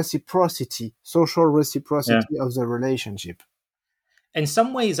reciprocity, social Yeah. reciprocity of the relationship. In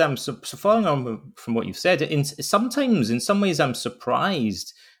some ways, I'm so following on from what you've said. Sometimes, in some ways, I'm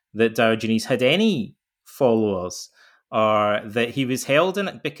surprised that Diogenes had any followers, or that he was held in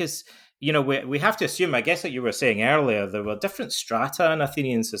it, because we have to assume. I guess, like you were saying earlier, there were different strata in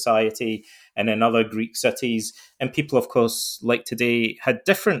Athenian society and in other Greek cities, and people, of course, like today, had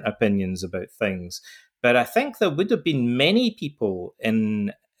different opinions about things. But I think there would have been many people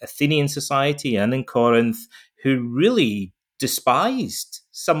in Athenian society and in Corinth who really despised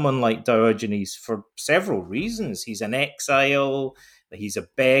someone like Diogenes for several reasons. He's an exile, he's a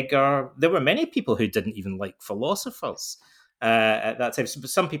beggar. There were many people who didn't even like philosophers at that time.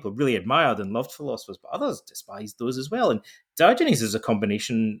 Some people really admired and loved philosophers, but others despised those as well. And Diogenes is a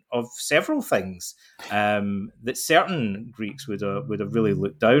combination of several things that certain Greeks would have really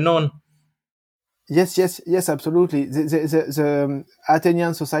looked down on. Yes, yes, yes, absolutely. The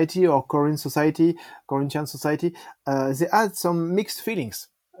Athenian society or Corinthian society, they had some mixed feelings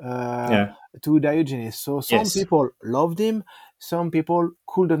uh, Yeah. to Diogenes. So some Yes. people loved him, some people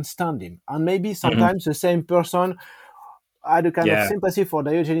couldn't stand him, and maybe Hmm. sometimes the same person had a kind of Yeah. sympathy for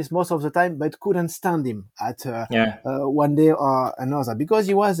Diogenes most of the time, but couldn't stand him at Yeah. one day or another, because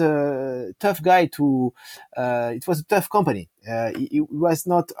he was a tough guy to. It was a tough company. He was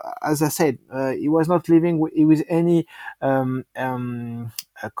not, as I said, he was not living with any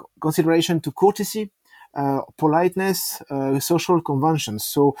consideration to courtesy. Politeness, social conventions.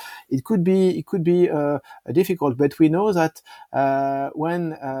 So it could be difficult, but we know that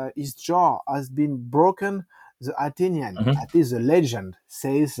when his jaw has been broken, the Athenian, Hmm. at least the legend,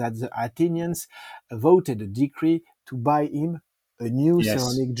 says that the Athenians voted a decree to buy him a new Yes.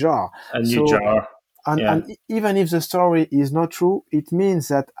 ceramic jar. A new So, jar. and Yeah. even if the story is not true, it means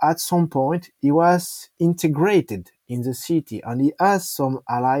that at some point he was integrated in the city and he has some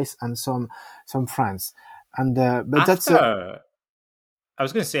allies and some friends. And but that's After I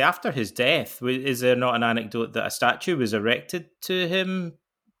was going to say, after his death, is there not an anecdote that a statue was erected to him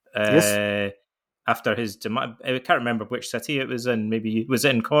Yes, uh, after his demise? I can't remember which city it was in. Maybe was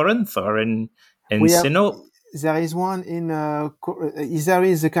it in Corinth or in we have. Sinope? There is one there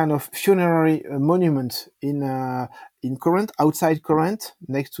is a kind of funerary monument in Corinth, outside Corinth,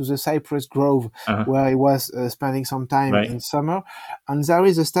 next to the cypress grove Uh-huh. where he was spending some time Right, in summer, and there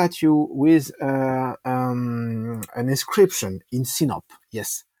is a statue with an inscription in Sinop.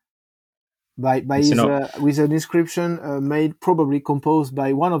 Yes, by in his Sinope. with an inscription made, probably composed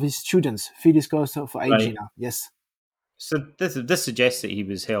by one of his students, Philiscus of Right. Aegina. Yes. So this suggests that he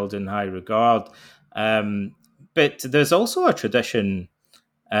was held in high regard. Um, but there's also a tradition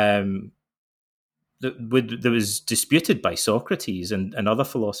um, that was disputed by Socrates and other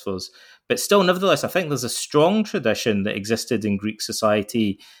philosophers. But still, nevertheless, I think there's a strong tradition that existed in Greek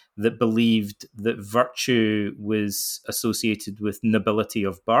society that believed that virtue was associated with nobility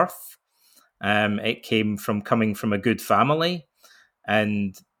of birth. It came from coming from a good family.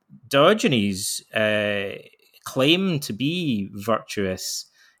 And Diogenes' claim to be virtuous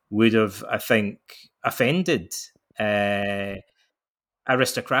would have, I think, offended uh,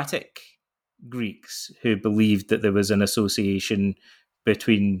 aristocratic Greeks who believed that there was an association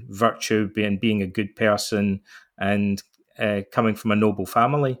between virtue and being a good person and coming from a noble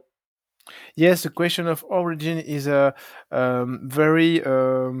family. Yes, the question of origin is very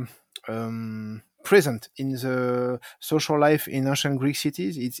present in the social life in ancient Greek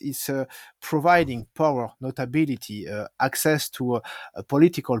cities. It's providing power, notability, access to a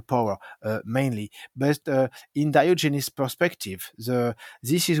political power mainly. But in Diogenes' perspective,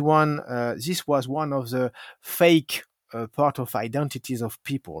 this was one of the fake part of identities of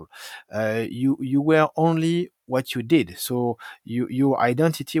people. You were only what you did. So your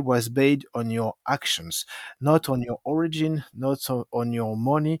identity was based on your actions, not on your origin, not on your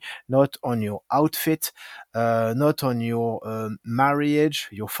money, not on your outfit, not on your marriage,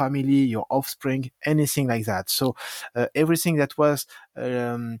 your family, your offspring, anything like that. So everything that was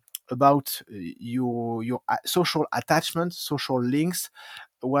about your social attachment, social links,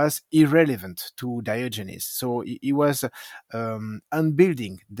 was irrelevant to Diogenes. So he was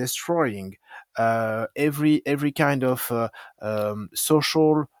unbuilding, destroying every kind of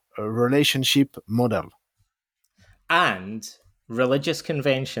social relationship model. And religious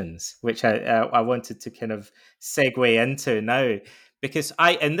conventions, which I wanted to kind of segue into now, because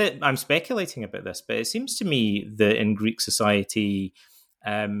I'm speculating about this, but it seems to me that in Greek society,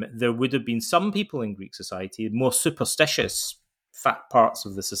 there would have been some people in Greek society, more superstitious fat parts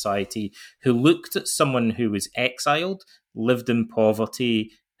of the society, who looked at someone who was exiled, lived in poverty,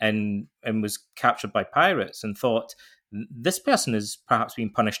 and was captured by pirates, and thought this person is perhaps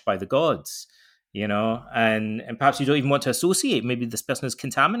being punished by the gods, and perhaps you don't even want to associate. Maybe this person is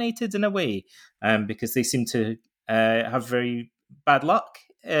contaminated in a way, because they seem to have very bad luck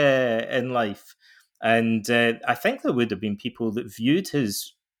in life. And I think there would have been people that viewed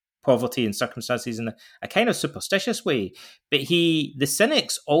his poverty and circumstances in a kind of superstitious way. But the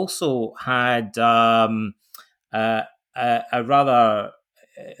Cynics also had uh, a rather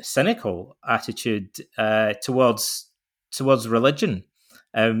cynical attitude towards religion.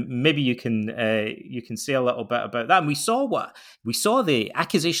 Maybe you can say a little bit about that. And we saw the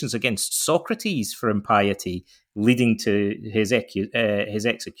accusations against Socrates for impiety leading to his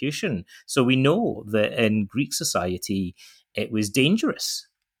execution. So we know that in Greek society it was dangerous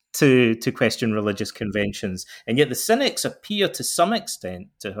to question religious conventions, and yet the Cynics appear to some extent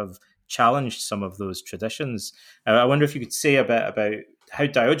to have challenged some of those traditions. I wonder if you could say a bit about how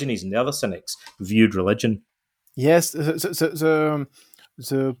Diogenes and the other Cynics viewed religion. Yes, the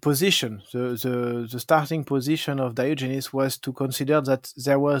position, the starting position of Diogenes was to consider that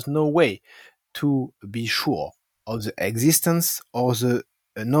there was no way to be sure of the existence or the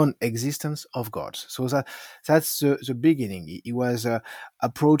non-existence of God. So that's the beginning. He was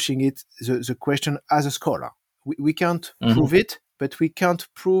approaching the question as a scholar. We can't Mm-hmm. prove it, but we can't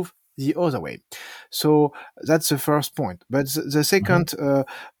prove the other way. So that's the first point. But the Mm-hmm. second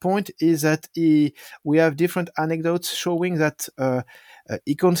point is that we have different anecdotes showing that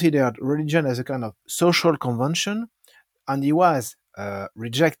he considered religion as a kind of social convention, and he was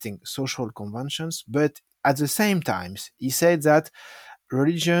rejecting social conventions, but at the same time, he said that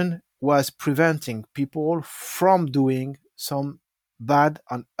religion was preventing people from doing some bad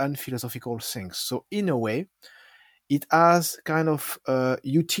and unphilosophical things. So, in a way, it has kind of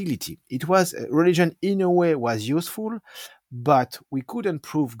utility. It was religion in a way was useful, but we couldn't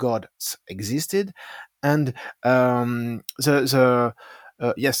prove God existed, and the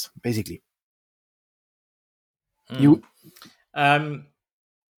yes, basically Mm. you.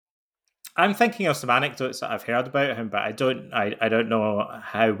 I'm thinking of some anecdotes that I've heard about him, but I don't know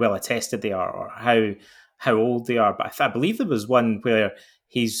how well attested they are or how old they are. But I believe there was one where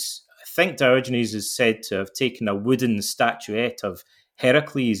I think Diogenes is said to have taken a wooden statuette of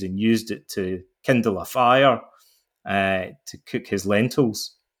Heracles and used it to kindle a fire to cook his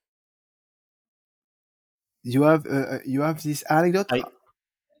lentils. You have this anecdote. I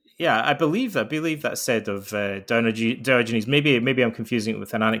Yeah, I believe that's said of Diogenes. Maybe I'm confusing it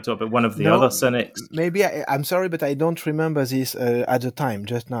with an anecdote, but one of the No, other cynics. maybe I'm sorry, but I don't remember this at the time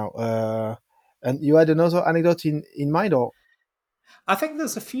just now. And you had another anecdote in mind, or I think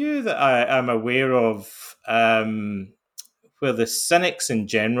there's a few that I'm aware of where the cynics in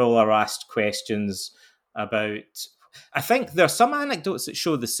general are asked questions about. I think there are some anecdotes that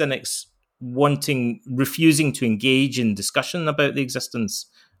show the cynics refusing to engage in discussion about the existence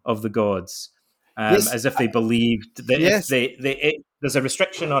of the gods, yes, as if they believed that if yes, there's a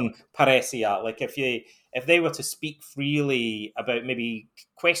restriction on paresia, like if they were to speak freely about maybe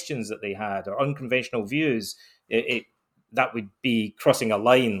questions that they had or unconventional views, it that would be crossing a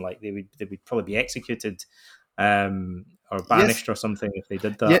line. Like they would probably be executed or yes. banished or something if they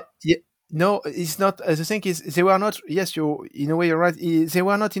did Yeah, that. yeah. No, it's not. The thing is, they were not. Yes, you in a way you're right. They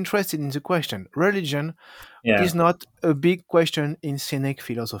were not interested in the question. Religion Yeah, is not a big question in Cynic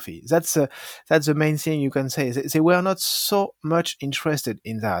philosophy. That's the main thing you can say. They were not so much interested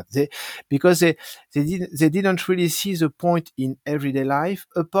in that. Because they didn't really see the point in everyday life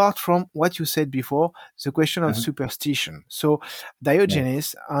apart from what you said before, the question of uh-huh. superstition. So Yeah,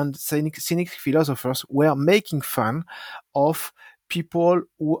 Diogenes and Cynic philosophers were making fun of people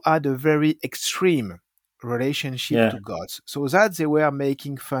who had a very extreme relationship yeah. to gods. So that they were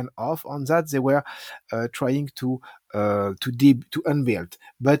making fun of, and that they were trying to unbuild.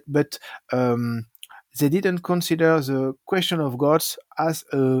 But um, they didn't consider the question of gods as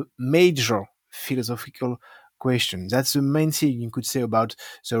a major philosophical question. That's the main thing you could say about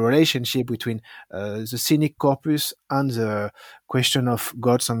the relationship between the Cynic corpus and the question of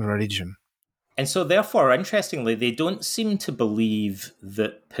gods and religion. And so, therefore, interestingly, they don't seem to believe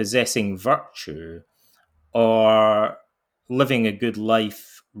that possessing virtue or living a good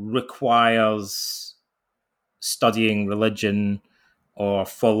life requires studying religion or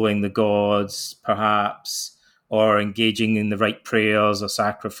following the gods, perhaps, or engaging in the right prayers or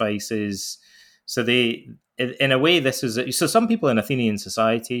sacrifices. So in a way, this is so. Some people in Athenian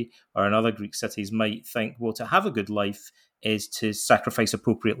society or in other Greek cities might think, well, to have a good life is to sacrifice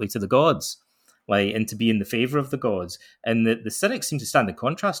appropriately to the gods, like and to be in the favor of the gods. And the Cynics seem to stand in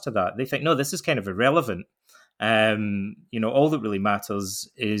contrast to that. They think, no, this is kind of irrelevant. All that really matters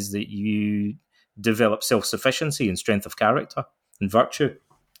is that you develop self sufficiency and strength of character and virtue.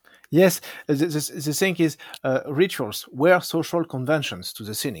 Yes, the thing is, rituals were social conventions to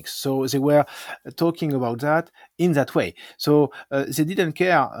the Cynics. So they were talking about that in that way. So they didn't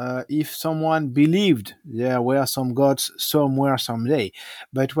care if someone believed there were some gods somewhere someday.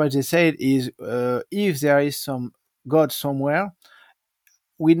 But what they said is, if there is some god somewhere,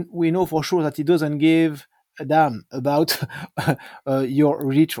 we know for sure that he doesn't give a damn about your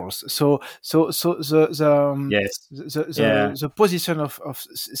rituals. So Yes. the position of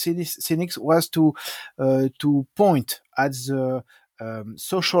cynics was to point at the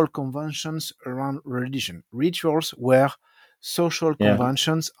social conventions around religion. Rituals were social Yeah.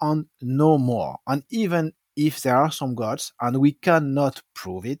 conventions and no more. And even if there are some gods, and we cannot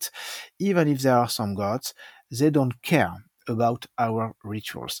prove it, even if there are some gods, they don't care about our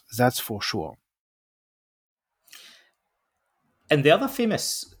rituals. That's for sure. And the other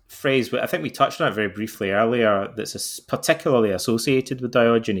famous phrase, I think we touched on it very briefly earlier, that's particularly associated with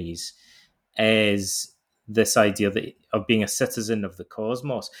Diogenes, is this idea of being a citizen of the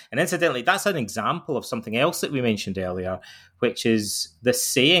cosmos. And incidentally, that's an example of something else that we mentioned earlier, which is this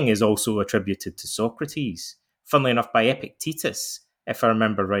saying is also attributed to Socrates. Funnily enough, by Epictetus, if I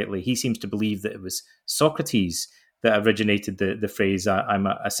remember rightly, he seems to believe that it was Socrates that originated the phrase "I'm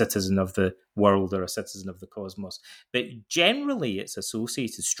a citizen of the world" or "a citizen of the cosmos." But generally, it's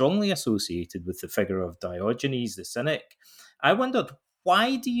strongly associated with the figure of Diogenes the Cynic. I wondered,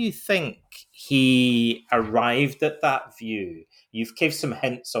 why do you think he arrived at that view? You've given some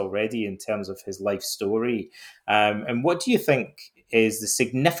hints already in terms of his life story. And what do you think is the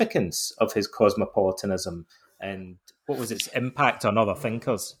significance of his cosmopolitanism and what was its impact on other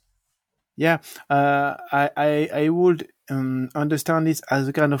thinkers? Yeah, I would understand this as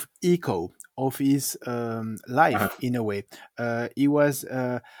a kind of echo of his life Uh-huh. in a way. He was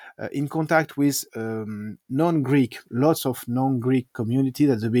in contact with non-Greek, lots of non-Greek communities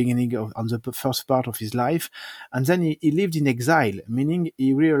at the beginning of on the first part of his life, and then he lived in exile, meaning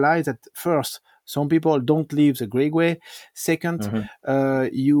he realized that first, some people don't live the Greek way. Second, Mhm.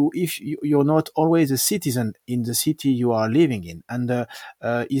 you're not always a citizen in the city you are living in, and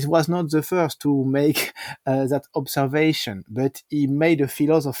he was not the first to make that observation, but he made a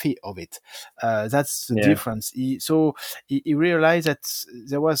philosophy of it. That's the Yeah. difference. He realized that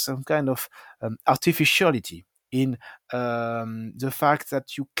there was some kind of artificiality in the fact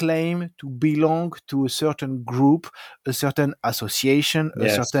that you claim to belong to a certain group, a certain association, a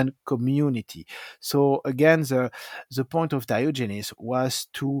Yes. certain community. So again, the point of Diogenes was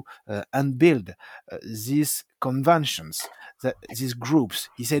to unbuild these conventions, these groups.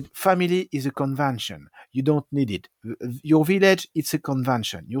 He said, family is a convention. You don't need it. Your village, it's a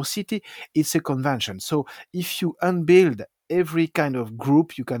convention. Your city, it's a convention. So if you unbuild every kind of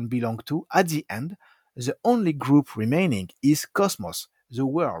group you can belong to, at the end, the only group remaining is cosmos, the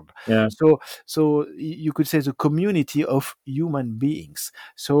world. Yeah. So you could say the community of human beings.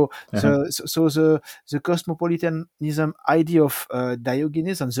 So Uh-huh. the cosmopolitanism idea of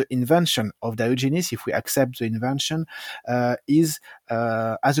Diogenes and the invention of Diogenes, if we accept the invention, is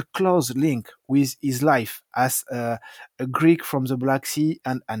as a close link with his life as a Greek from the Black Sea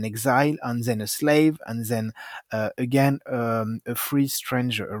and an exile, and then a slave, and then again a free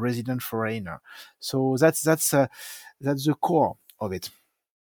stranger, a resident foreigner. So that's the core of it.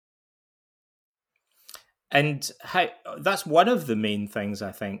 And how that's one of the main things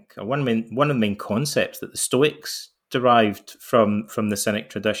I think, or one of the main concepts that the Stoics derived from the Cynic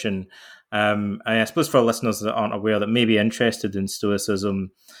tradition. And I suppose for listeners that aren't aware, that may be interested in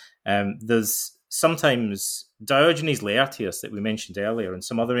Stoicism, there's sometimes Diogenes Laertius that we mentioned earlier, and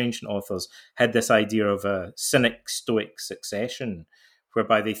some other ancient authors had this idea of a Cynic Stoic succession,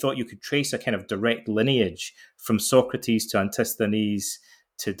 whereby they thought you could trace a kind of direct lineage from Socrates to Antisthenes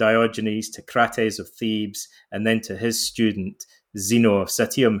to Diogenes to Crates of Thebes, and then to his student Zeno of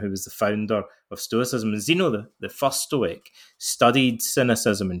Citium, who was the founder of Stoicism. And Zeno, the first Stoic, studied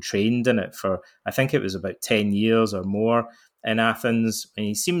Cynicism and trained in it for, I think it was about 10 years or more in Athens. And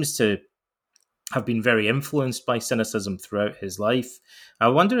he seems to have been very influenced by Cynicism throughout his life. I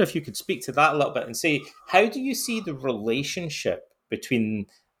wonder if you could speak to that a little bit and say, how do you see the relationship between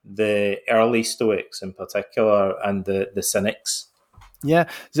the early Stoics in particular and the Cynics? Yeah,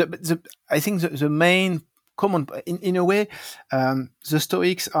 I think the main common, in a way, the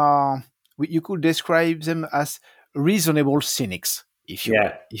Stoics are, you could describe them as reasonable cynics,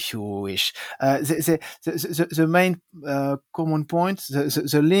 Yeah, if you wish. The main common point,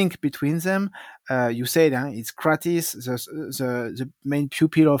 the link between them, you said, it's Crates, the main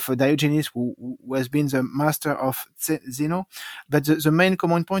pupil of Diogenes, who has been the master of Zeno. But the main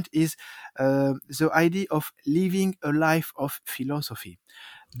common point is the idea of living a life of philosophy.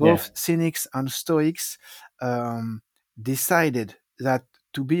 yeah, Both Cynics and Stoics decided that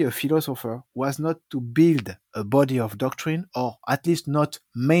to be a philosopher was not to build a body of doctrine, or at least not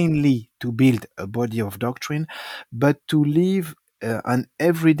mainly to build a body of doctrine, but to live an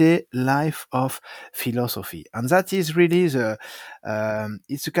everyday life of philosophy. And that is really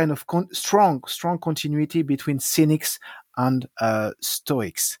it's a kind of strong continuity between Cynics and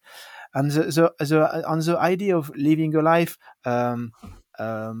Stoics. And the idea of living a life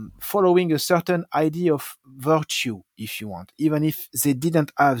following a certain idea of virtue, if you want, even if they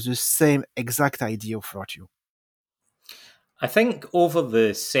didn't have the same exact idea of virtue. I think over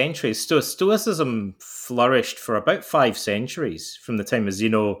the centuries, Stoicism flourished for about 5 centuries, from the time of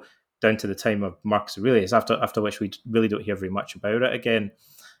Zeno down to the time of Marcus Aurelius, after which we really don't hear very much about it again.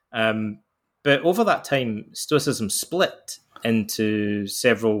 Um, but over that time, Stoicism split into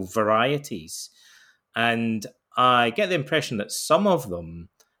several varieties. And I get the impression that some of them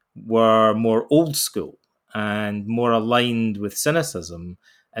were more old school and more aligned with cynicism,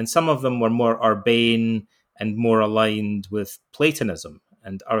 and some of them were more urbane and more aligned with Platonism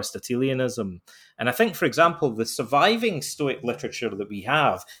and Aristotelianism. And I think, for example, the surviving Stoic literature that we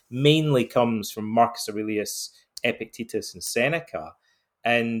have mainly comes from Marcus Aurelius, Epictetus, and Seneca.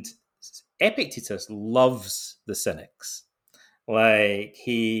 And Epictetus loves the Cynics. Like,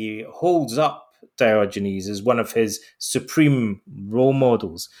 he holds up Diogenes as one of his supreme role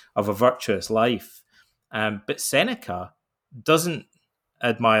models of a virtuous life. But Seneca doesn't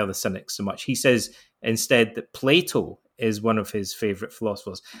admire the Cynics so much. He says instead that Plato is one of his favorite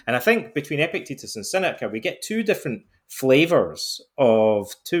philosophers. And I think between Epictetus and Seneca, we get two different flavors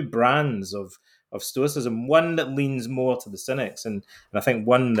of two brands of of Stoicism, one that leans more to the Cynics, and I think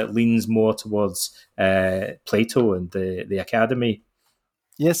one that leans more towards Plato and the Academy.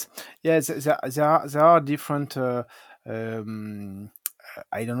 Yes, yes, there are different. Um,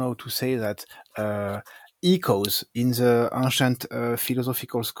 I don't know how to say that. Echoes in the ancient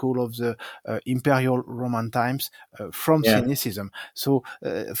philosophical school of the imperial Roman times from Yeah. Cynicism. So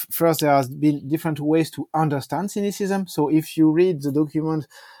first, there has been different ways to understand Cynicism. So if you read the document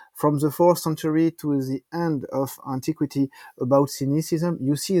from the 4th century to the end of antiquity about Cynicism,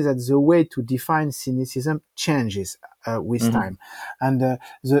 you see that the way to define Cynicism changes with Mm-hmm. time, and the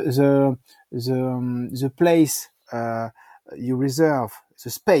place you reserve, the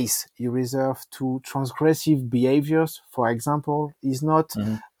space you reserve to transgressive behaviors, for example, is not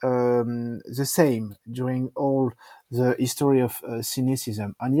Mm-hmm. the same during all the history of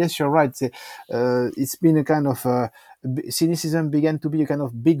cynicism. And yes, you're right. It's been a kind of cynicism began to be a kind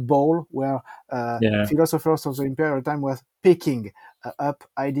of big ball where Yeah. philosophers of the imperial time were picking up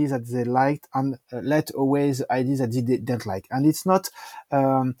ideas that they liked and let away the ideas that they didn't like. And it's not,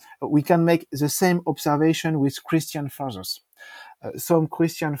 we can make the same observation with Christian fathers. Some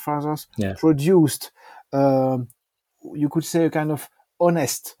Christian fathers Yeah. produced, you could say, a kind of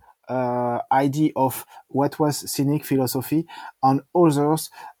honest idea of what was Cynic philosophy, and others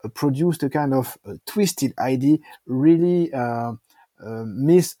produced a kind of twisted idea, really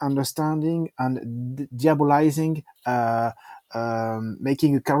misunderstanding and diabolizing,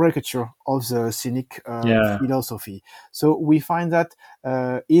 making a caricature of the Cynic Yeah. philosophy. So we find that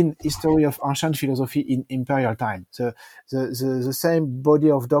in history of ancient philosophy in imperial time, the same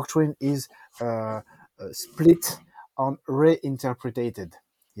body of doctrine is split and reinterpreted.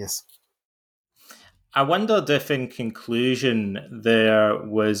 Yes. I wondered if, in conclusion, there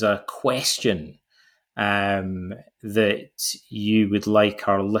was a question that you would like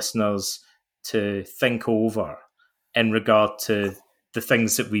our listeners to think over in regard to the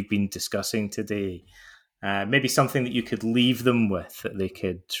things that we've been discussing today. Maybe something that you could leave them with that they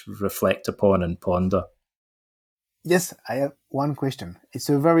could reflect upon and ponder. Yes, I have one question. It's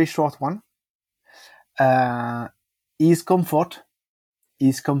a very short one. Uh, is comfort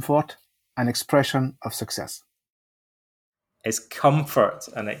an expression of success? Is comfort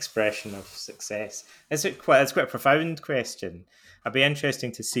an expression of success? It's quite a profound question. I'd be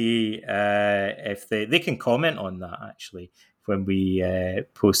interesting to see if they can comment on that actually when we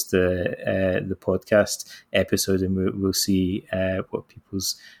post the podcast episode, and we'll see what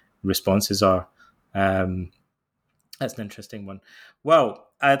people's responses are. Um, that's an interesting one. Well,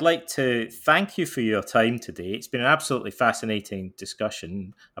 I'd like to thank you for your time today. It's been an absolutely fascinating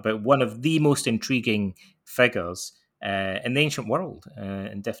discussion about one of the most intriguing figures in the ancient world,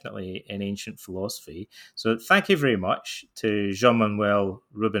 and definitely in ancient philosophy. So, thank you very much to Jean Manuel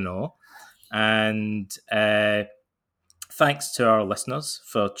Rubineau, and thanks to our listeners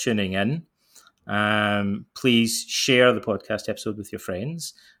for tuning in. Please share the podcast episode with your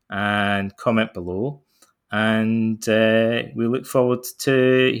friends and comment below. And we look forward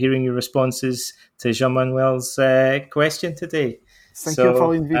to hearing your responses to Jean Manuel's question today. Thank you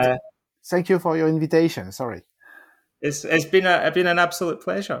for So thank you for your invitation. Sorry. it's been an absolute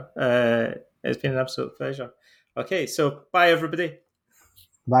pleasure. It's been an absolute pleasure. Okay, so bye everybody.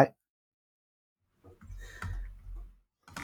 Bye.